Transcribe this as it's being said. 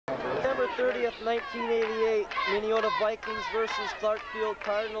30th, 1988, Minneota Vikings versus Clarkfield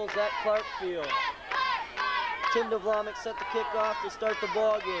Cardinals at Clarkfield. Tim DeVlamick set the kickoff to start the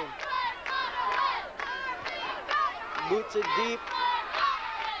ball game. Boots it deep,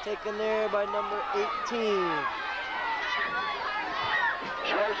 taken there by number 18.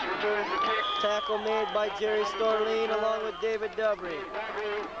 Tackle made by Jerry Storleen along with David Dubry.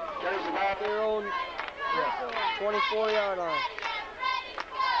 Their own 24-yard line.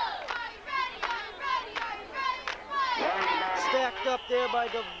 Stacked up there by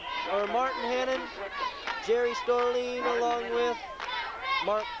Martin Hannon, Jerry Storleen along with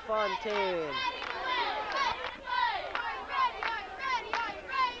Mark Fontaine.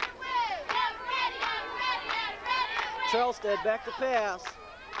 Trelstead back to pass.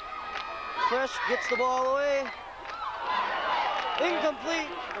 Fresh gets the ball away. Incomplete.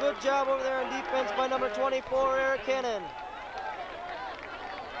 Good job over there on defense by number 24, Eric Hennon.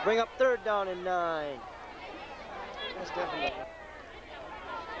 Bring up 3rd down and 9.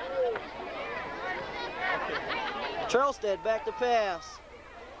 Trelstead back to pass.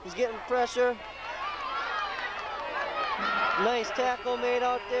 He's getting pressure. Nice tackle made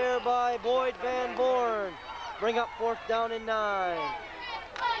out there by Boyd Van Born. Bring up 4th down and 9.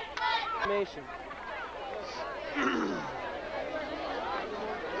 Formation.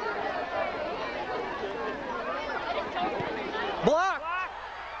 Blocked.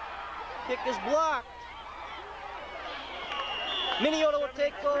 Kick is blocked. Minneota will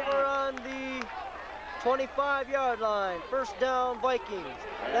take over on the 25-yard line. 1st down, Vikings.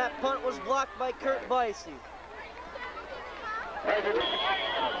 That punt was blocked by Kurt Bicey.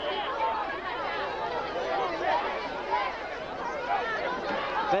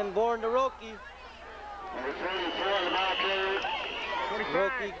 Van Born to Roki.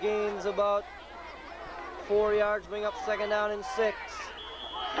 Roki gains about 4 yards, bring up 2nd down and 6.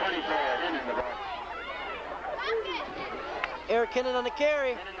 Eric Hennon on the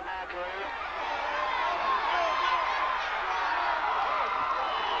carry.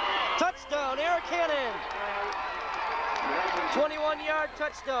 Touchdown, Eric Hennon. 21-yard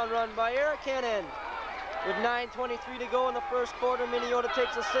touchdown run by Eric Hennon. With 9:23 to go in the 1st quarter, Minneota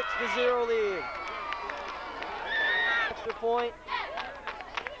takes a 6-0 lead. Extra point.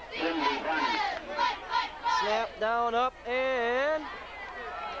 Snap down, up, and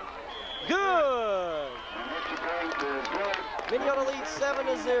good. Minneota leads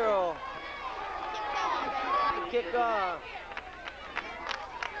 7-0. Kick off.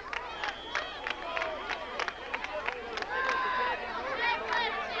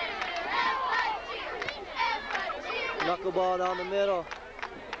 Knuckleball down the middle.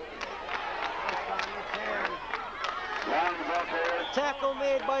 Tackle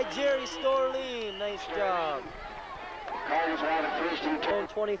made by Jerry Storleen. Nice job.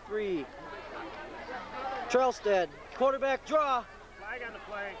 23. Trelstead, quarterback draw. Flag on the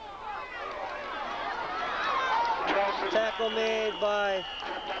play. Tackle made by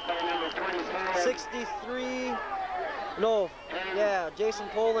 63. No, yeah, Jason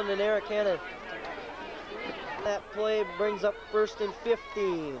Poland and Eric Hannon. That play brings up 1st and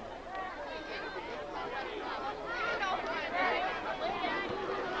 15.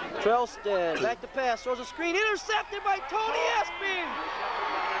 Trelstead, back to pass, throws a screen, intercepted by Tony Esping!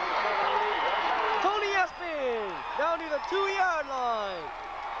 Tony Esping, down to the 2-yard line.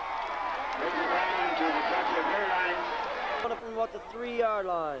 Up from about the 3-yard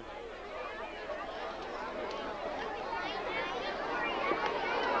line.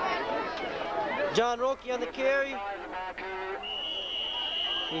 John Roki on the carry.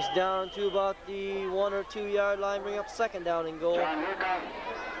 He's down to about the 1 or 2-yard line, bring up 2nd down and goal.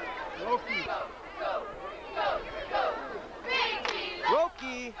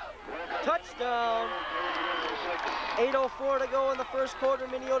 Roki, touchdown. 8:04 to go in the 1st quarter.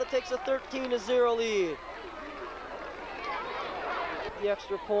 Minneota takes a 13-0 lead. The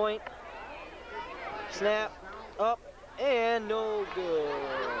extra point. Snap, up, and no good.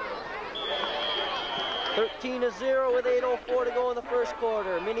 13-0 with 8:04 to go in the 1st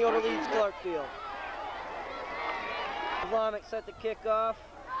quarter. Minneota leads Clarkfield. Vlamick set the kickoff.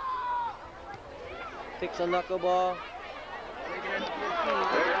 Kicks a knuckleball.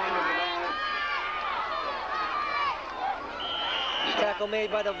 Tackle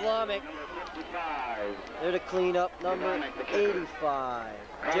made by DeVlamick. There to clean up, number 85,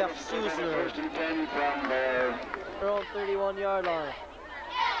 Jeff Susner. Their own 31-yard line.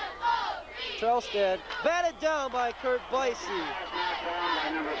 Trelstead, batted down by Kurt Bicey.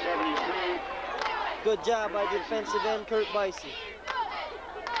 Good job by defensive end Kurt Bicey.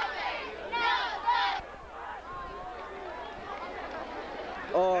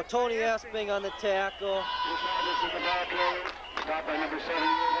 Oh, Tony Esping on the tackle.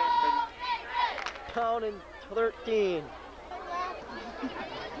 Pound and 13.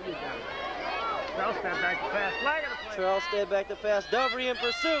 Trellstead back to pass. Flag on the play. Trellstead back to pass. Dovry in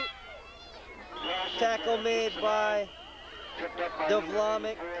pursuit. Tackle made by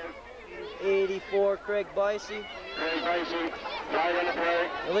Devlamic. 84, Craig Bicey.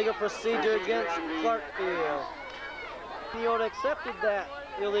 Illegal procedure against Clarkfield. Minneota accepted that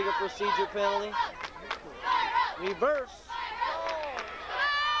illegal procedure penalty. Reverse.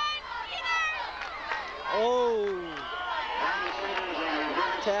 Oh.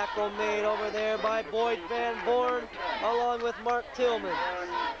 Tackle made over there by Boyd Van Born along with Mark Tillman.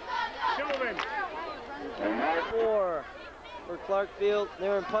 4 for Clarkfield.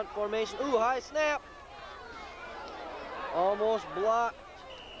 They're in punt formation. Ooh, high snap. Almost blocked.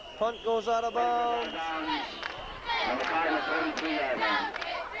 Punt goes out of bounds.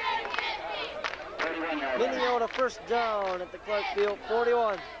 Minneota first down at the Clarkfield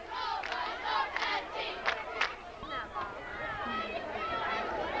 41.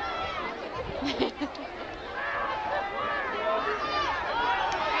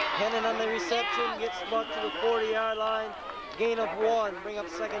 Hennon on the reception, gets bucked to the 40-yard line. Gain of 1, bring up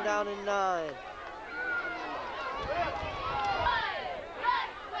second down and 9.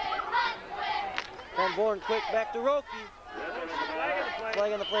 Van Born quick back to Roki.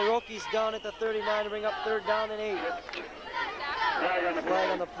 Flag on the play. Roki's down at the 39 to bring up third down and 8. Flag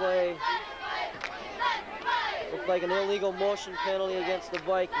on the play. Looked like an illegal motion penalty against the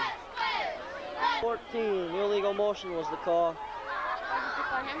Vikings. 14, illegal motion was the call.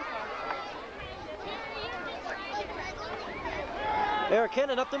 Eric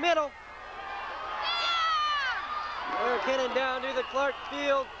Hennon up the middle. Eric Hennon down to the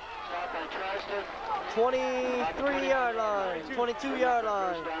Clarkfield 23-yard line, 22-yard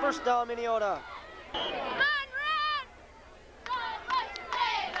line. First down, Minneota.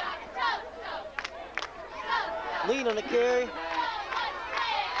 Lean on the carry.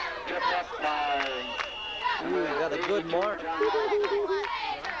 Ooh, got a good mark.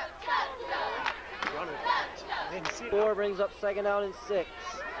 4 brings up second down and 6.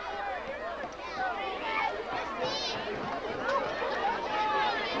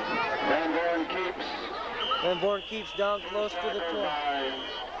 Van Born keeps down close to the 20.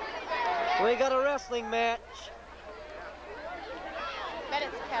 We got a wrestling match. Bet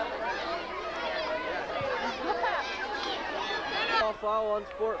it's Kevin. Foul on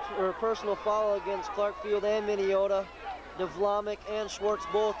personal foul against Clarkfield and Minneota. Devlamic and Schwartz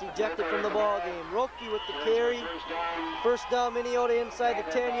both ejected from the ball game. Roki with the carry. First down, Minneota inside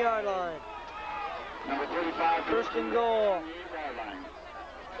the 10-yard line. First and goal.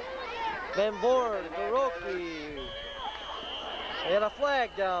 Van Born to Roki. And a flag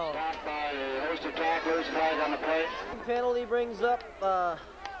down. Penalty brings up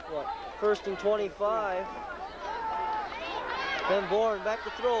first and 25. Van Born back to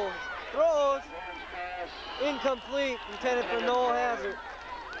throws. Throws. Incomplete. Intended for Noel Hazard.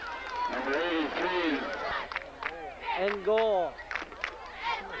 And goal.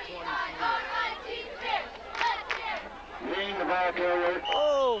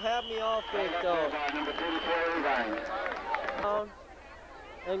 Oh, have me all faked out. Down.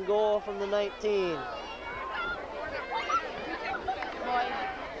 And goal from the 19.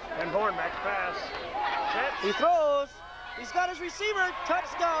 Van Born back pass. He throws. He's got his receiver.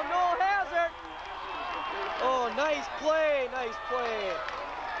 Touchdown, Noel Hazard. Oh, nice play, nice play.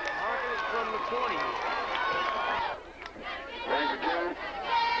 Marking it from the 20.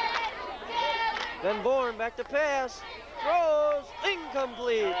 Van Born back to pass. Throws.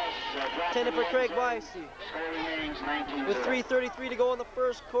 Incomplete. Intended for Craig Bicey. With 3:33 to go in the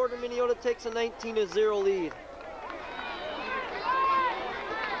first quarter, Minneota takes a 19-0 lead.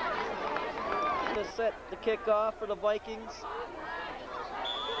 To set the kickoff for the Vikings.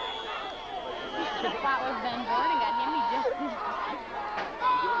 That was Van Born and got him ejected.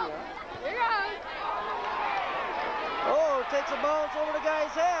 Oh, takes a bounce over the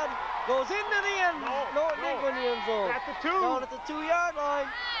guy's head. Goes into the end. No, it didn't go in the end zone. At the 2. Down at the 2-yard line.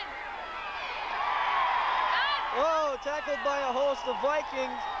 Oh, tackled by a host of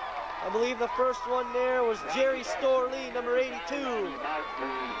Vikings. I believe the first one there was Jerry Storley, number 82.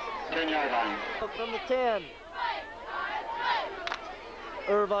 10-yard line. From the 10.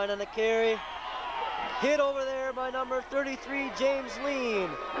 Irvine on the carry. Hit over there by number 33, James Lean,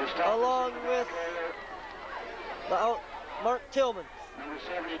 along with Mark Tillman. Number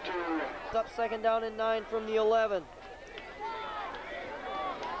 72. Up second down and 9 from the 11.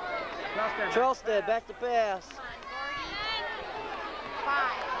 Trellstead back to pass.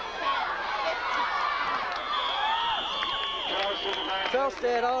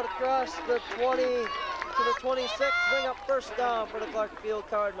 Trelstad out across the 20 to the 26, bring up first down for the Clarkfield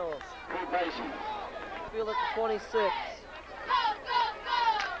Cardinals. Field at the 26.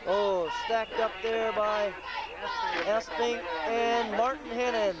 Oh, stacked up there by Esping and Martin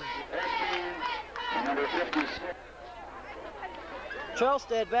Hennon.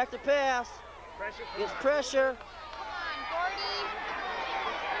 Trelstad back to pass. Gets pressure.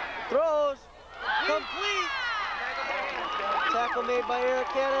 Throws. Complete. Tackle made by Eric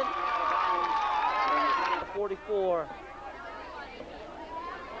Hennon. 44.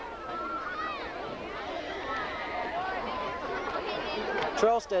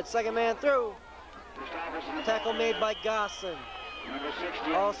 Trelstad, second man through. Tackle made by Gosson.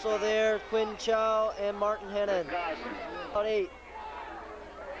 Also there, Quinn Chow and Martin Hennon. About 8.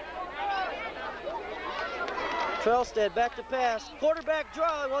 Trelstad back to pass. Quarterback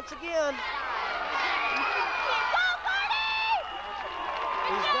draw once again.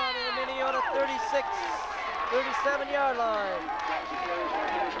 He's down in the Minneota 37-yard line.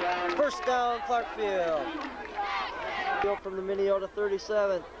 First down, Clarkfield. From the Minneota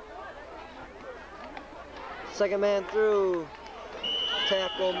 37. Second man through.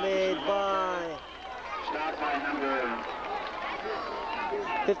 Tackle made by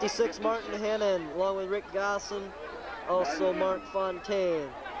 56 Martin Hennon, along with Rick Gosson, also Mark Fontaine.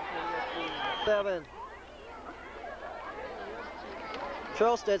 7.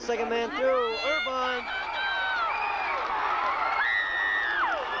 Trelstad, second man through. Irvine.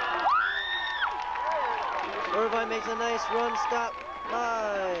 Irvine makes a nice run stop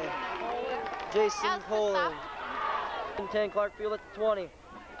by Jason Poling. 10, Clarkfield at the 20.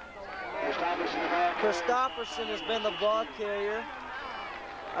 Christopherson has been the ball carrier.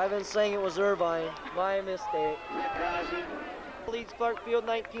 I've been saying it was Irvine. My mistake. Leads Clarkfield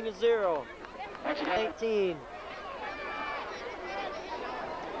 19-0. 19.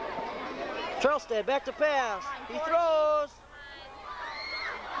 Trelstad back to pass. He throws.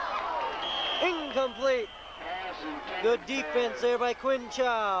 Incomplete. Good defense there by Quinn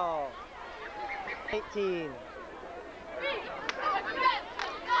Chow. 18.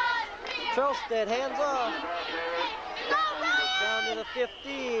 Trelstad hands off. Down to the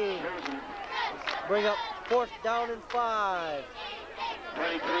 15. Bring up fourth down and 5.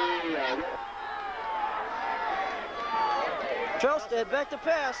 Trelstad back to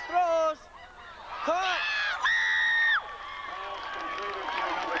pass. Throws. Caught.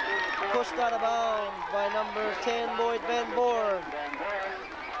 Pushed out of bounds by number 10, Boyd Van Born.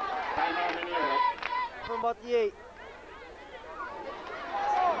 From about the 8.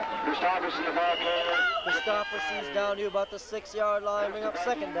 Christopherson's down to about the 6-yard line, bring up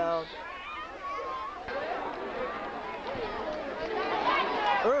second down.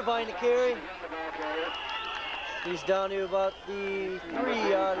 Irvine to carry. He's down to about the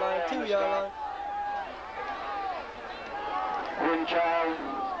 3-yard line, 2-yard line.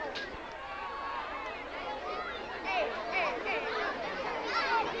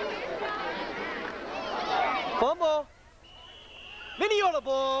 Fumble. Minneota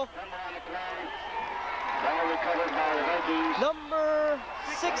ball. Number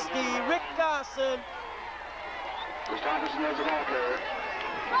 60, Rick Gosson. The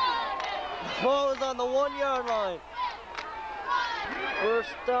ball is on the 1-yard line.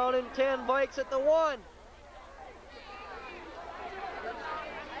 First down and 10, Vikes at the 1.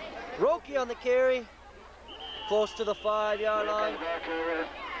 Roki on the carry. Close to the 5-yard line.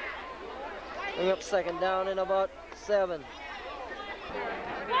 Bring up second down and about 7.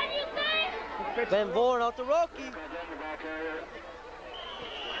 Van Born out to Roki.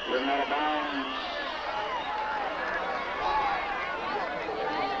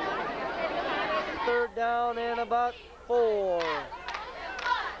 Third down and about 4.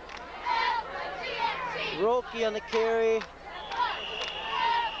 Roki on the carry.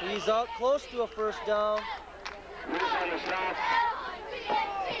 He's out close to a first down.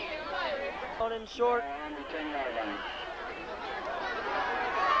 Down and short.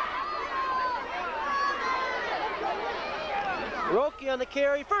 Roki on the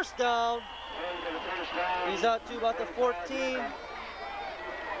carry, first down. He's out to about the 14.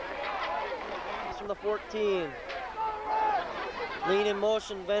 He's from the 14. Lean in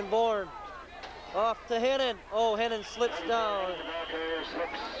motion, Van Born. Off to Hennon. Oh, Hennon slips down.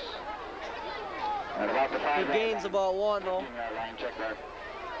 He gains about 1 though.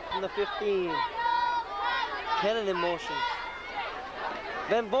 From the 15. Hennon in motion.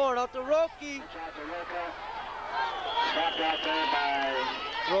 Van Born out to Roki.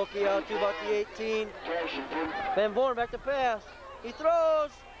 Roki out to about the 18. Van Born back to pass. He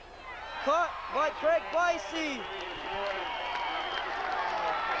throws. Caught by Craig Bicey.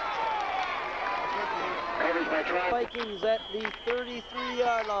 Vikings at the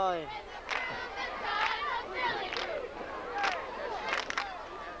 33-yard line.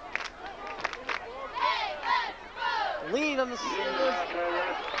 Lean on the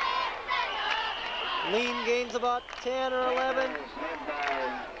Lean gains about 10 or 11.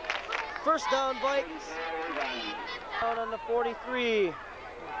 First down, Vikes. Out on the 43.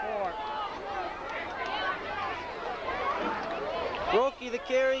 Roki the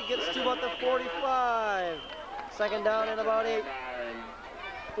carry gets to about the 45. Second down and about 8.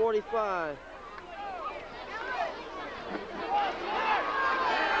 45.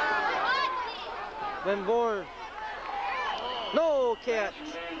 Van Born. No catch.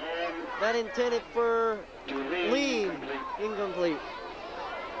 That intended for Lean. Incomplete.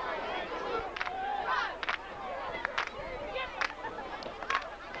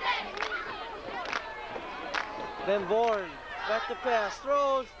 Van Born. Back to pass.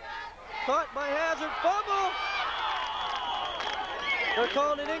 Throws. Caught by Hazard. Fumble. They're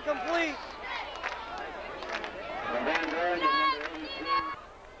calling it incomplete.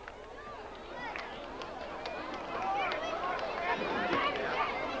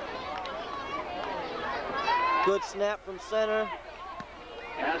 Good snap from center.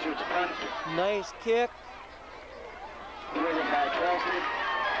 Hazard's punt. Nice kick. Driven by Clarkfield.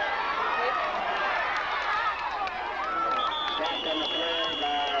 Stopped on the play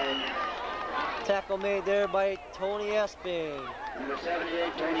by Tackle made there by Tony Esping. number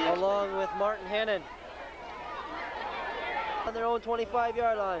 78, Tony. Along with Martin Hennon. On their own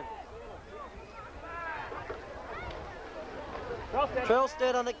 25-yard line.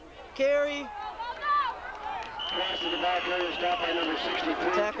 Trailstead on the carry. Cross to the back area, stopped by number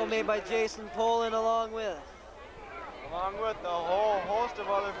 63. Tackle made by Jason Poland along with the whole host of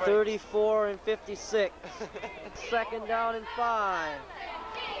other 34 and 56. Second down and 5.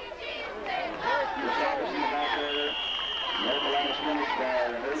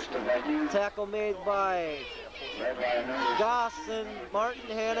 Tackle made by Goss and Martin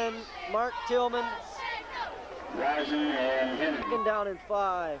Hannon, Mark Tillman. Second down and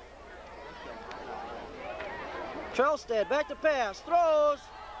 5. Trailstead back to pass, throws.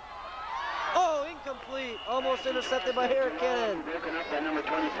 Oh, incomplete. Almost intercepted by Harry Kennan. Broken up by number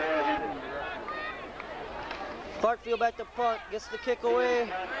 24. Clarkfield back to punt, gets the kick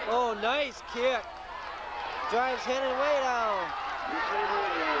away. Oh, nice kick. Drives Hennon way down.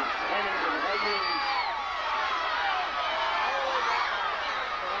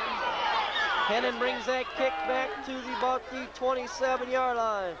 Hennon brings that kick back to about the 27-yard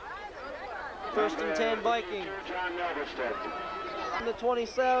line. First and 10 Viking. On the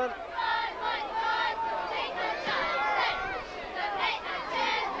 27.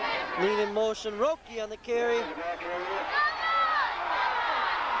 Lean in motion, Roki on the carry.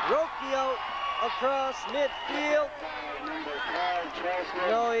 Roki out across midfield.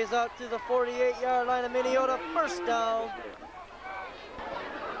 No, he's out to the 48-yard line of Minneota. First down.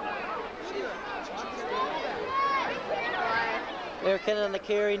 There, Kennan on the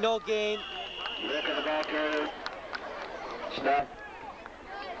carry, no gain. Look at the back area. Stop.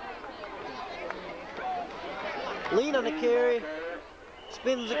 Lean on the carry.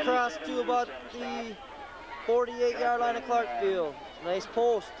 Spins across to about the 48-yard line of Clarkfield. Nice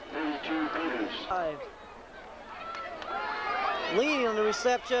post. 32 Peters. 5. Lean on the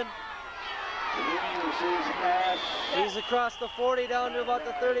reception. Lean receives the pass. He's across the 40 down to about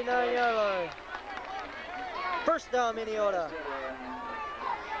the 39-yard line. First down, Minneota.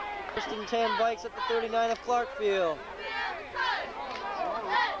 First and 10 Vikes at the 39 of Clarkfield.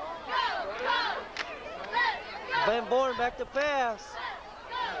 Van Born back to pass.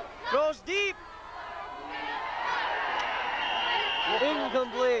 Throws deep.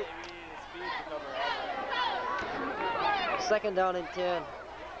 Incomplete. Second down and 10.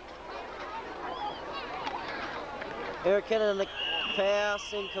 Eric Kennan on the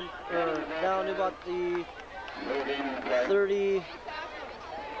pass, down to about the 35.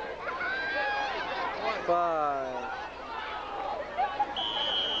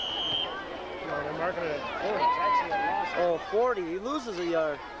 No, they're marking it. Oh, it's actually a loss. Oh, 40. He loses a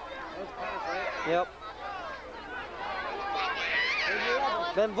yard. That's pass, right? Yep.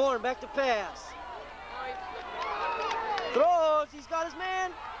 Van Born back to pass. Throws. He's got his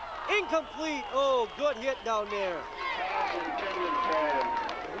man. Incomplete. Oh, good hit down there.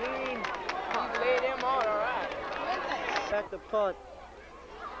 Lean. He laid him out, all right. Back to punt.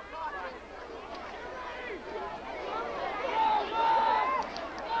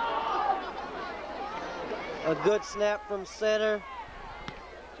 A good snap from center.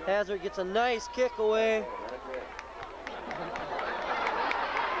 Hazard gets a nice kick away.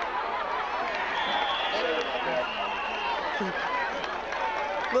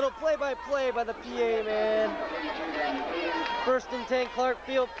 Little play-by-play by the PA man. 1st and 10,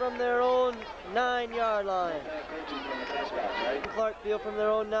 Clarkfield from their own 9-yard line. Clarkfield from their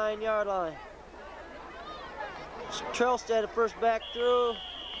own 9-yard line. Trellstead first back through.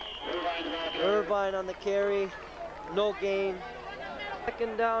 Irvine on the carry. No gain.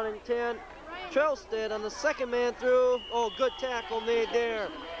 2nd down and 10. Trellstead on the 2nd man through. Oh, good tackle made there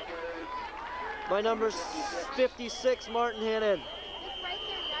by number 56, Martin Hannon.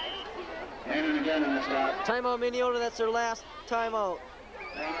 Timeout Minneota, that's their last timeout.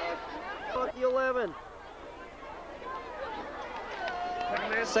 About the 11.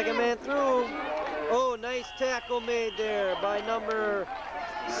 2nd man through. Oh, nice tackle made there by number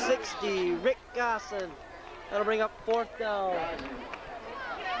 60, Rick Gosson. That'll bring up 4th down.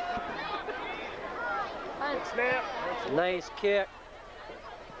 Snap. Nice kick.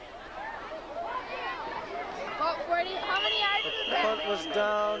 About 40. How many yards is The that? punt was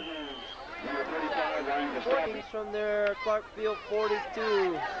down. Points from their Clarkfield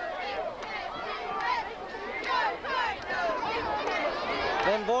 42.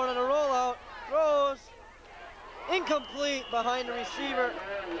 Van Born on a rollout. Throws. Incomplete behind the receiver.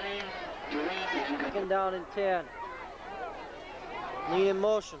 2nd down and 10. Lead in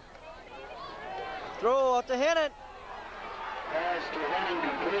motion. Throw out to Hannon.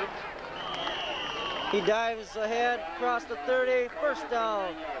 He dives ahead across the 30. 1st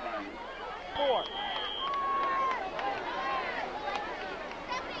down. 4.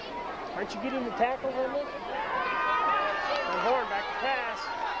 Aren't you getting the tackle on this? And Horn back to pass.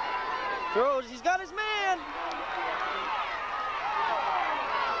 Throws, he's got his man.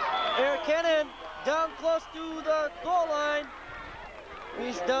 Eric Hannon down close to the goal line.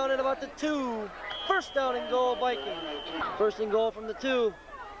 He's down at about the 2. 1st down and goal, Viking. 1st and goal from the 2.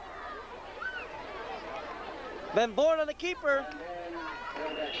 Van Born on the keeper.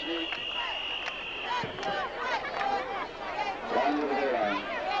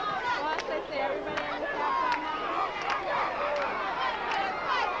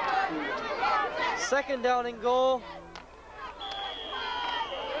 Second down and goal.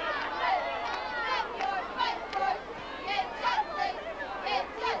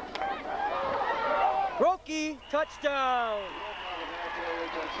 Roki, touchdown.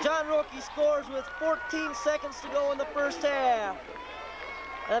 John Roki scores with 14 seconds to go in the 1st half.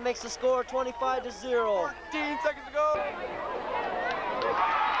 That makes the score 25-0. 14 seconds to go.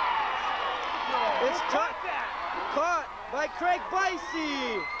 It's caught by Craig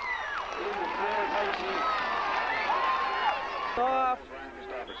Bicey. Off.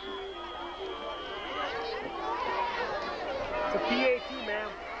 It's a PAT, man.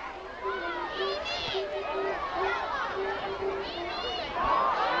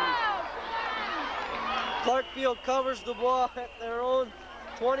 Clarkfield covers the ball at their own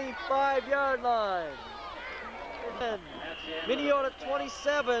 25-yard line. And Minneota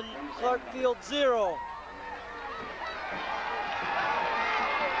 27, Clarkfield 0.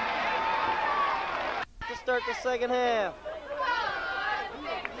 To start the 2nd half.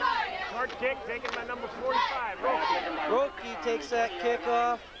 Hard kick taken by number 45, Roki. Roki takes that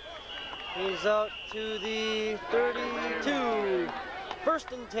kickoff. He's out to the 32.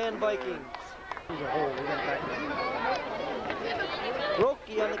 1st and 10 Vikings.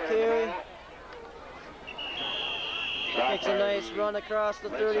 Roki on the carry. Makes a nice run across the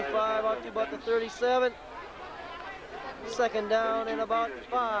 35 out to about the 37. 2nd down and about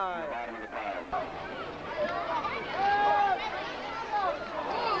 5.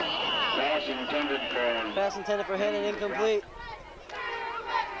 Pass intended for Hannon, incomplete.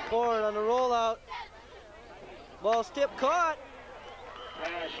 Horn on the rollout. Ball tip caught.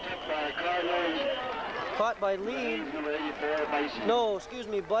 Caught by Lean. No, excuse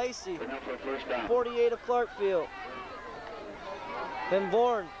me, Bicey. 48 of Clarkfield. Van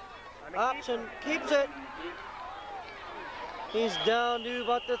Born. Option, keeps it. He's down to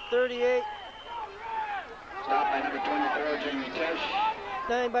about the 38. Stop by number 24, Jimmy Tesh.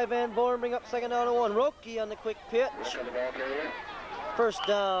 9 by Van Born, bring up 2nd down and 1. Roki on the quick pitch. 1st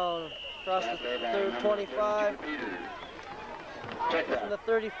down, across the 25. From the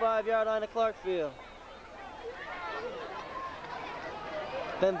 35-yard line of Clarkfield.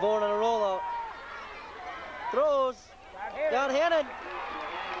 Van Born on a rollout. Throws. Down Hannon.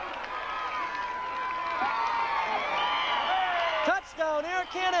 Touchdown, Eric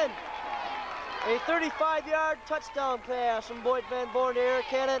Hannon. A 35-yard touchdown pass from Boyd Van Born to Eric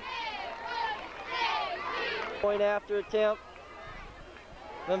Hannon. Point after attempt.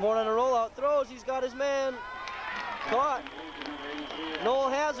 Van Born on a rollout, throws, he's got his man. Caught. No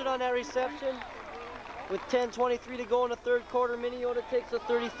hazard on that reception. With 10:23 to go in the third quarter, Minneota takes a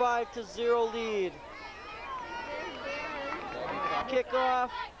 35-0 lead. Kickoff.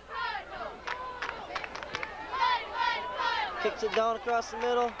 Kicks it down across the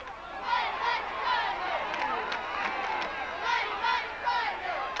middle.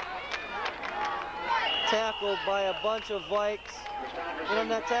 Tackled by a bunch of Vikes. And on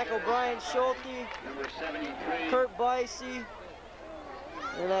that tackle, Brian Schulte, Kurt Bicey,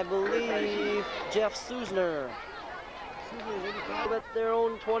 and I believe Jeff Susner. At their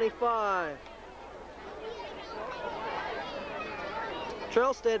own 25.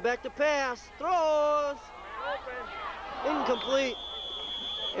 Trelstead back to pass, throws, incomplete.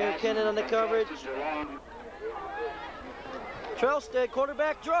 Eric Kennan on the coverage. Trelstead,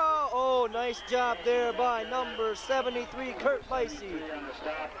 quarterback draw. Oh, nice job there by number 73, Kurt Bicey.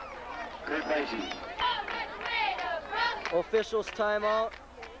 Officials timeout.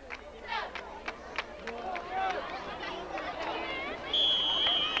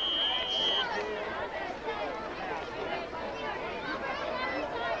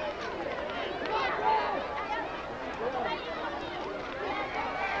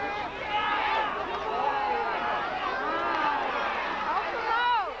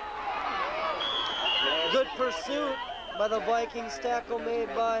 Good pursuit by the Vikings. Tackle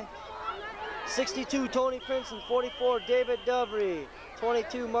made by 62 Tony Prince and 44 David Dovry.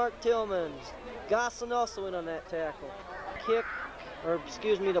 22 Mark Tillmans. Gosselin also in on that tackle. Kick, or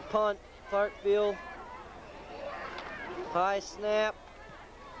excuse me, the punt. Clarkfield. High snap.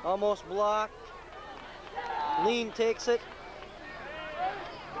 Almost blocked. Lean takes it.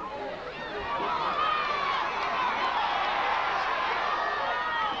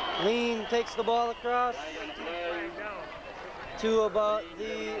 Lean takes the ball across to about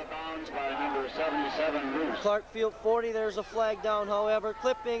the Clarkfield 40. There's a flag down, however,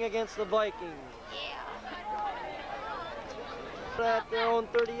 clipping against the Vikings. At their own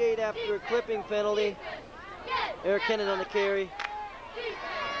 38 after a clipping penalty. Eric Kennan on the carry.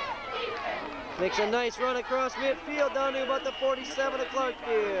 Makes a nice run across midfield down to about the 47 of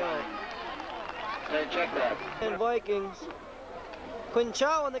Clarkfield. Check that. And Vikings. Quinn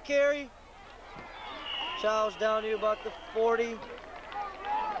Chow on the carry. Chow's down to about the 40.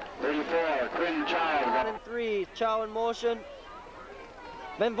 34, Quinn Chow. 1 and 3, Chow in motion.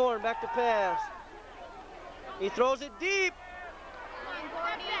 Van Born back to pass. He throws it deep.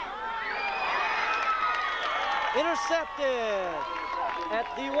 Intercepted at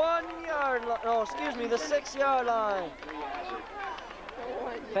the 1 yard line. No, excuse me, the 6 yard line.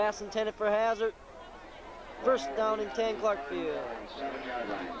 Pass intended for Hazard. First down and 10, Clarkfield.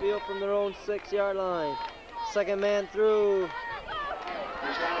 Field from their own 6 yard line. Second man through.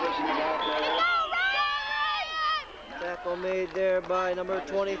 Tackle made there by number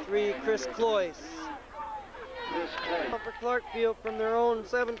 23, Chris Cloyce. For Clarkfield from their own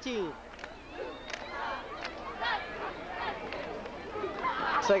 17.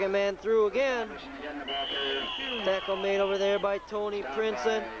 Second man through again. Tackle made over there by Tony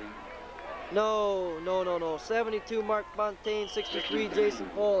Princeton. No. 72, Mark Fontaine. 63, Jason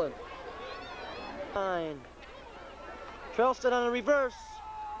Poland. 9. Trelstead on a reverse.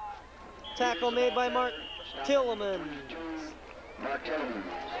 Tackle made by Mark Tillman.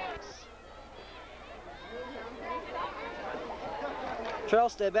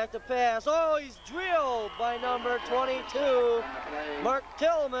 Trelstead back to pass. Oh, he's drilled by number 22, Mark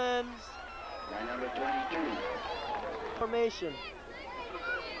Tillman. Formation.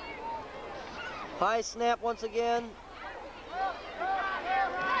 High snap once again.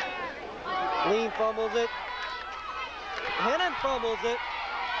 Lean fumbles it. Hennon fumbles it.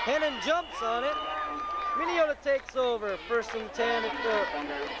 Hennon jumps on it. Minneota takes over. First and 10 at the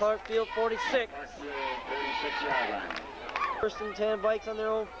Clarkfield 46. First and 10, Vikes on their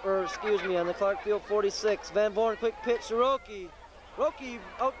own, or excuse me, on the Clarkfield 46. Van Born, quick pitch to Roki. Roki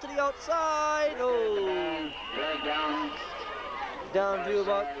out to the outside. Oh. Down to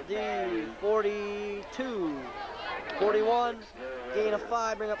about the 42. 41. Gain of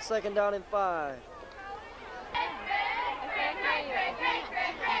 5, bring up second down and 5.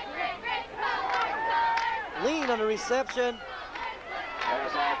 Lean on the reception.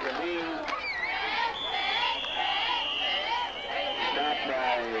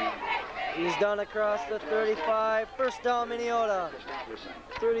 He's done across the 35. First down, Minneota.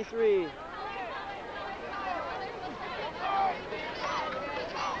 33.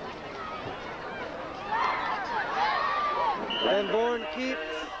 Van Born keeps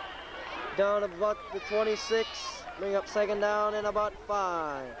down about the 26. Bring up second down and about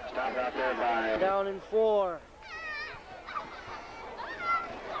 5. Stop out there by. Down in 4.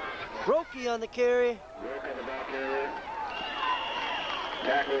 Roki on the carry. Roki the ball carrier.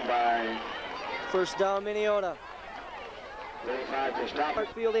 Tackled by. First down, Minneota. 35 to stop it.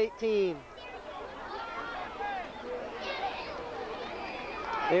 Clarkfield 18.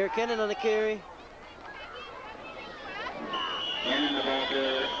 Eric Kennan on the carry. In the ball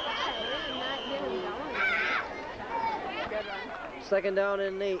carrier. Second down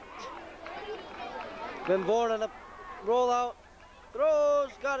and 8. Van Born on the rollout. Throws,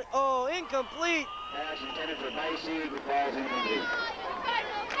 got it. Oh, incomplete. Pass intended for Dicey, who falls incomplete.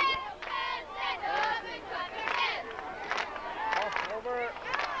 Over.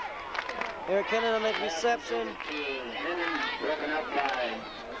 Eric Kennan on the reception. Broken up by.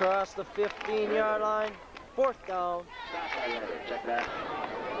 Across the 15-yard line. Fourth down. Stop by order. Check that.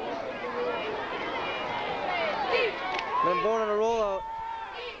 Van Born on a rollout.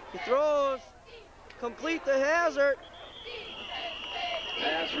 He throws. Complete the hazard.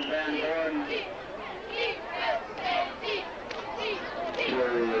 Pass from Van Born.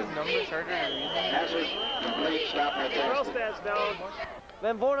 Numbers harder to read. Hazard complete. Stop right there. Wellstad's down.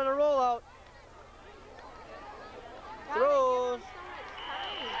 Van Born on a rollout. Throws.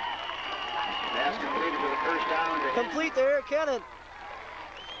 Pass completed for the first down. Complete to Eric Kennan.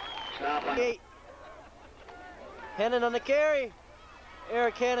 Stop on. 8. Hennon on the carry.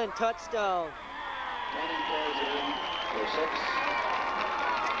 Eric Hennon, touchdown. Hennon carries it in for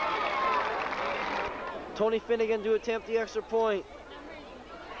 6. Tony Finnegan to attempt the extra point.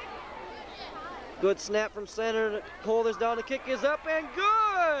 Good snap from center. The hold is down. The kick is up and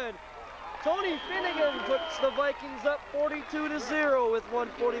good. Tony Finnegan puts the Vikings up 42-0 with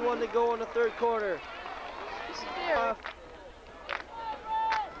 1:41 to go in the third quarter.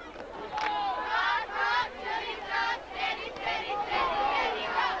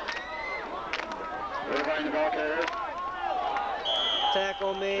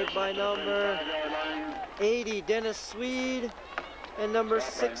 Tackle made by number 80, Dennis Swede, and number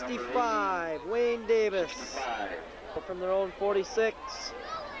 65, Wayne Davis. From their own 46.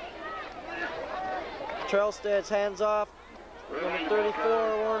 Trelstad's hands off. Number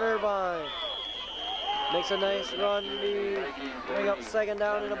 34, Warren Irvine. Makes a nice run to bring up second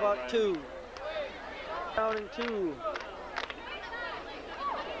down in about 2. Down in 2.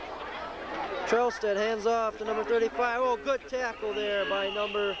 Trelstad hands off to number 35. Oh, good tackle there by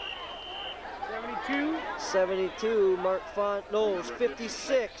number 72. 72, Mark Font. No, it's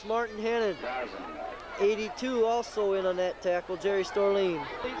 56, Martin Hennon. 82 also in on that tackle, Jerry Storleen.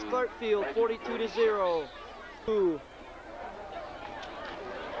 Leads Clarkfield 42-0. 2.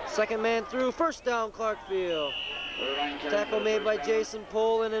 Second man through, first down Clarkfield. Tackle made by Jason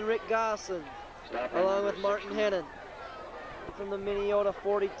Poland and Rick Gosson, along with Martin Hennon. From the Minneota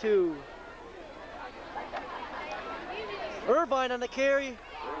 42. Irvine on the carry.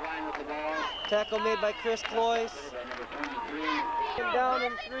 Tackle made by Chris Cloyce. Down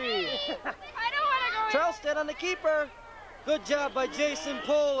in 3. Trelstad on the keeper. Good job by Jason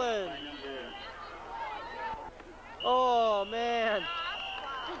Poland. Oh man.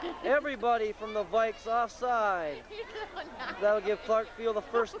 Everybody from the Vikes offside. That'll give Clarkfield the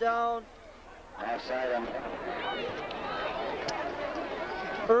first down.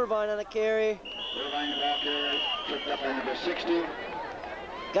 Irvine on the carry. Irvine the ball carrier, tripped up by number 60.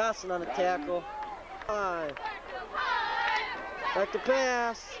 Gosson on the tackle. 5. Back to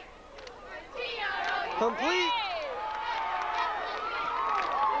pass. Complete.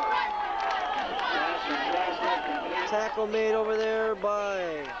 Tackle made over there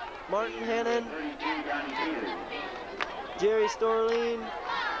by Martin Hennon, Jerry Storleen,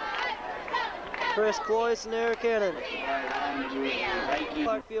 Chris Cloyce, and Eric Hennon.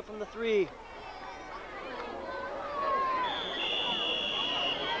 Clarkfield from the 3.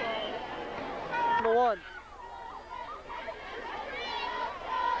 Number 1.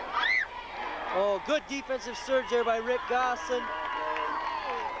 Oh, good defensive surge there by Rick Gosson.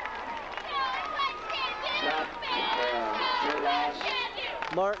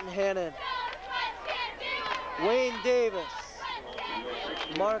 Martin Hennon. Wayne Davis.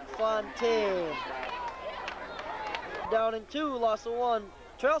 Mark Fontaine. Down in 2, loss of 1.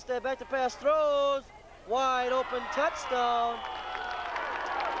 Trelstad back to pass, throws. Wide open touchdown.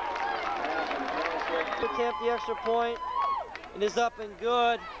 Attempt the extra point. It is up and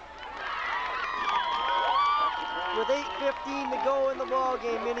good. With 8:15 to go in the ball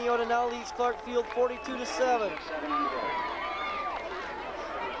game, Minneota now leads Clarkfield 42-7.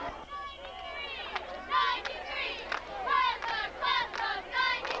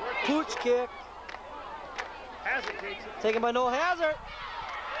 Pooch kick. Hazard takes it. Taken by No Hazard.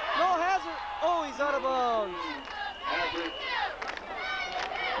 No Hazard. Oh, he's out of bounds.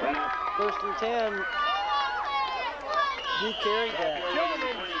 First and 10. Who carried that?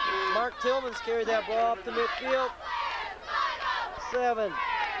 Tillman. Mark Tillman's carried that ball up to midfield. 7.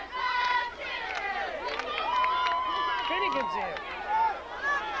 Finnegan's in.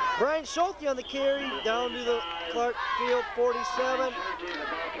 Brian Schulte on the carry, down to the Clarkfield 47.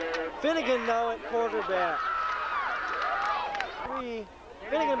 Finnegan now at quarterback. 3.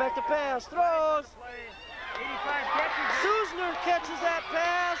 Finnegan back to pass, throws. 85 catches. Susner catches that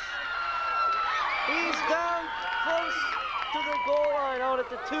pass. He's down close to the goal line, out at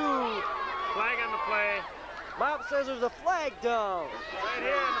the 2. Flag on the play. Bob says there's a flag down. Right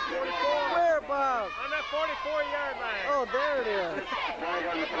here on the 44. Where, Bob? On that 44-yard line. Oh, there it is. Flag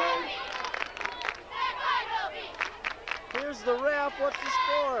on the play. Here's the ref. What's the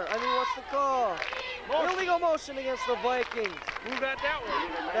score? What's the call? Motion. Illegal motion against the Vikings. Who got that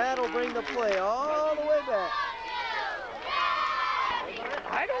one? That'll bring the play all the way back.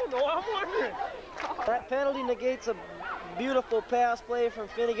 I don't know. I'm wondering. That penalty negates a beautiful pass play from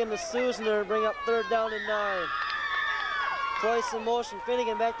Finnegan to Susner, bring up 3rd down and 9. Twice in motion,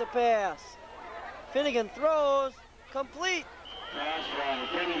 Finnegan back to pass. Finnegan throws, complete. Pass from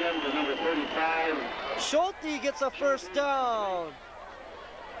Finnegan to number 35. Schulte gets a first down.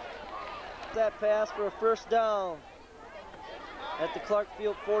 That pass for a first down at the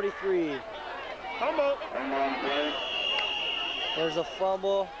Clarkfield 43. Fumble. Fumble on play. There's a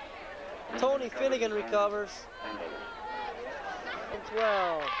fumble. Tony Finnegan recovers.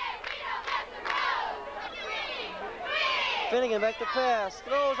 12. Finnegan back to pass.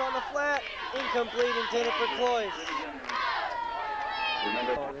 Throws on the flat. Incomplete, intended for Cloyce.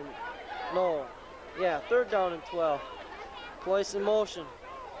 No. Yeah, 3rd down and 12. Cloyce in motion.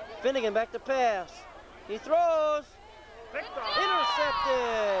 Finnegan back to pass. He throws. Picked off.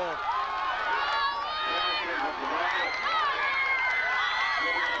 Intercepted.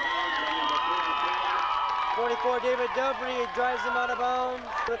 44, David Dubry drives him out of bounds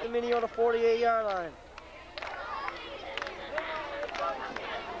at the Minneota 48-yard line.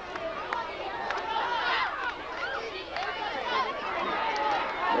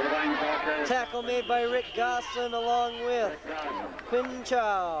 Tackle made by Rick Gosson along with Quinn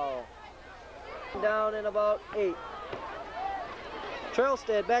Chow. Down in about 8.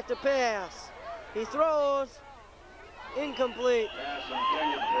 Trailstead back to pass. He throws. Incomplete.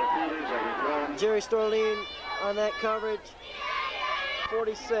 Jerry Storline on that coverage.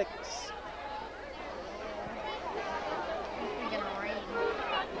 46.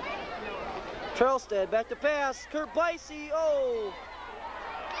 Trailstead back to pass. Kurt Bicey. Oh!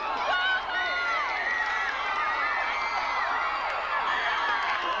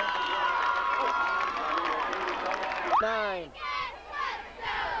 Nine.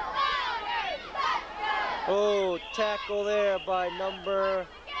 Oh, tackle there by number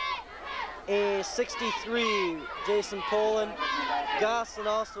 63, Jason Poland. Gosson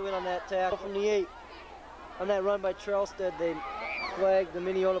also in on that tackle from the 8. On that run by Trailstead, they flagged the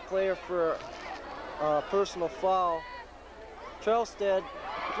Minneota player for a personal foul. Trailstead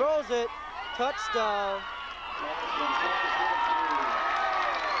throws it, touchdown.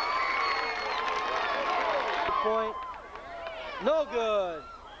 Point, no good.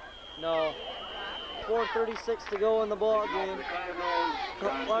 No. 4:36 to go in the ball game.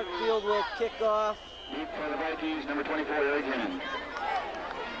 Clarkfield will kick off. For the Vikings, number 24, Eric Hennon.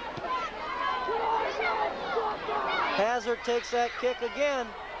 Hazard takes that kick again.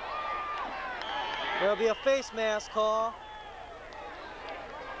 There'll be a face mask call.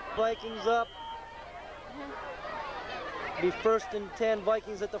 Vikings up. Be 1st and 10,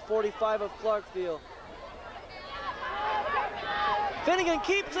 Vikings at the 45 of Clarkfield. Finnegan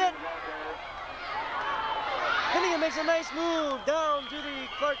keeps it. Finnegan makes a nice move down to the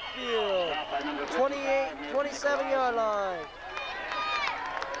Clarkfield 27-yard line.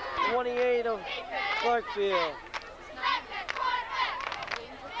 28 of Clarkfield.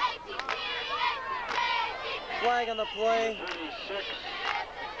 Flag on the play.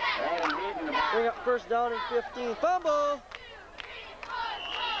 Bring up 1st down and 15. Fumble.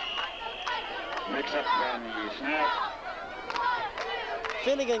 Mix up on the snap.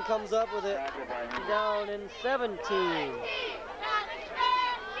 Finnegan comes up with it. Down in 17.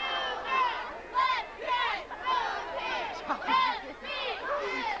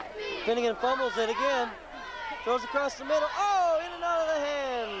 Finnegan fumbles it again. Throws across the middle. Oh, in and out of the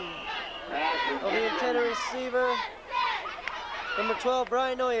hand of the intended receiver. Number 12,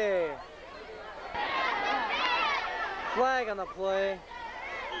 Brian Noyer. Flag on the play.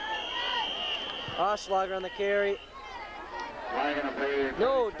 Oschlager on the carry.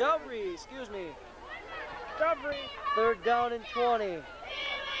 No, Dovry, excuse me. Dovry. Third down and 20.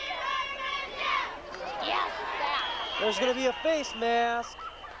 There's going to be a face mask.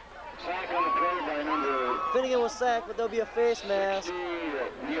 Sack on the play by number Finnegan was sacked, but there'll be a face mask.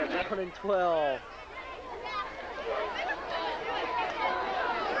 60, Down and 12.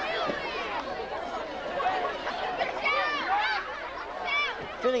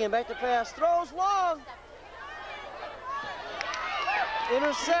 Finnegan back to pass, throws long.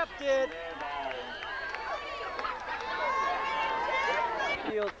 Intercepted.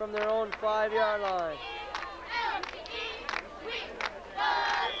 Field from their own 5-yard line.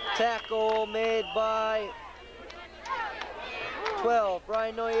 Tackle made by 12,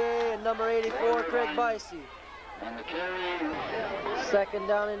 Brian Noyer, and number 84, Craig Bicey. on the carry. Second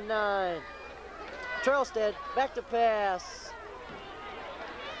down and 9. Trailstead back to pass.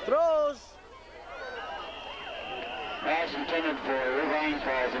 Throws. Pass intended for Irvine,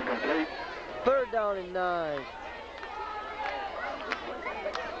 falls incomplete. Third down and 9.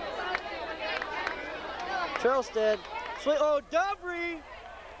 Trailstead. Oh, Dovry.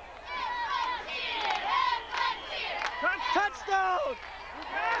 Touchdown!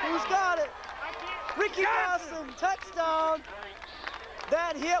 Who's got it? Ricky Dawson, touchdown!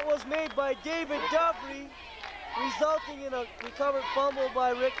 That hit was made by David Dovry, resulting in a recovered fumble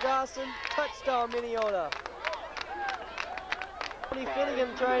by Rick Dawson. Touchdown, Minneota. Tony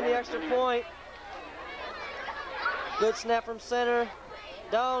Finnegan trying the extra point. Good snap from center.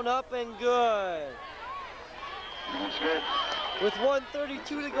 Down, up, and good. That's good. With 1:32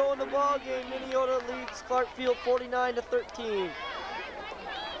 to go in the ball game, Minneota leads Clarkfield 49-13.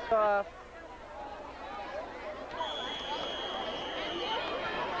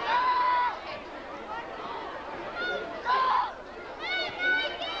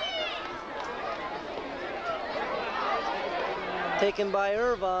 Taken by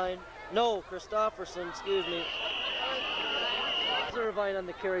Irvine. No, Christofferson, excuse me. Irvine on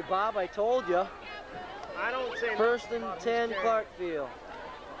the carry. Bob, I told you. I don't say First and 10, Clarkfield.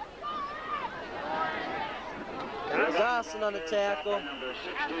 Dawson on the tackle. Number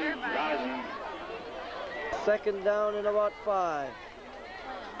 60, Dawson. Second down and about 5.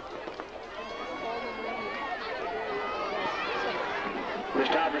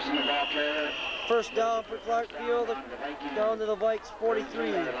 Christofferson, the ball carrier. First down for Clarkfield, down to the Vikes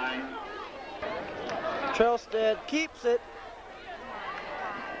 43. Trailstead keeps it.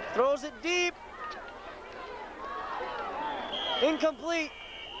 Throws it deep. Incomplete.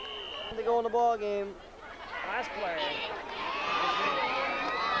 To go in the ball game. last play.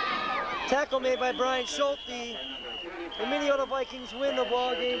 Tackle made by Brian Schulte. The Minneota Vikings win the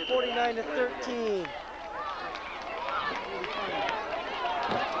ball game 49-13.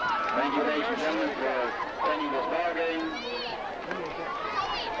 Thank you, ladies and gentlemen, for attending this ball game.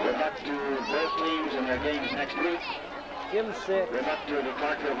 Good luck to both teams in their games next week. Give him 6. Good luck to the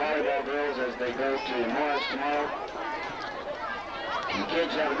Clarkfield volleyball girls as they go to Morris tomorrow. You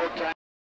kids have a good time.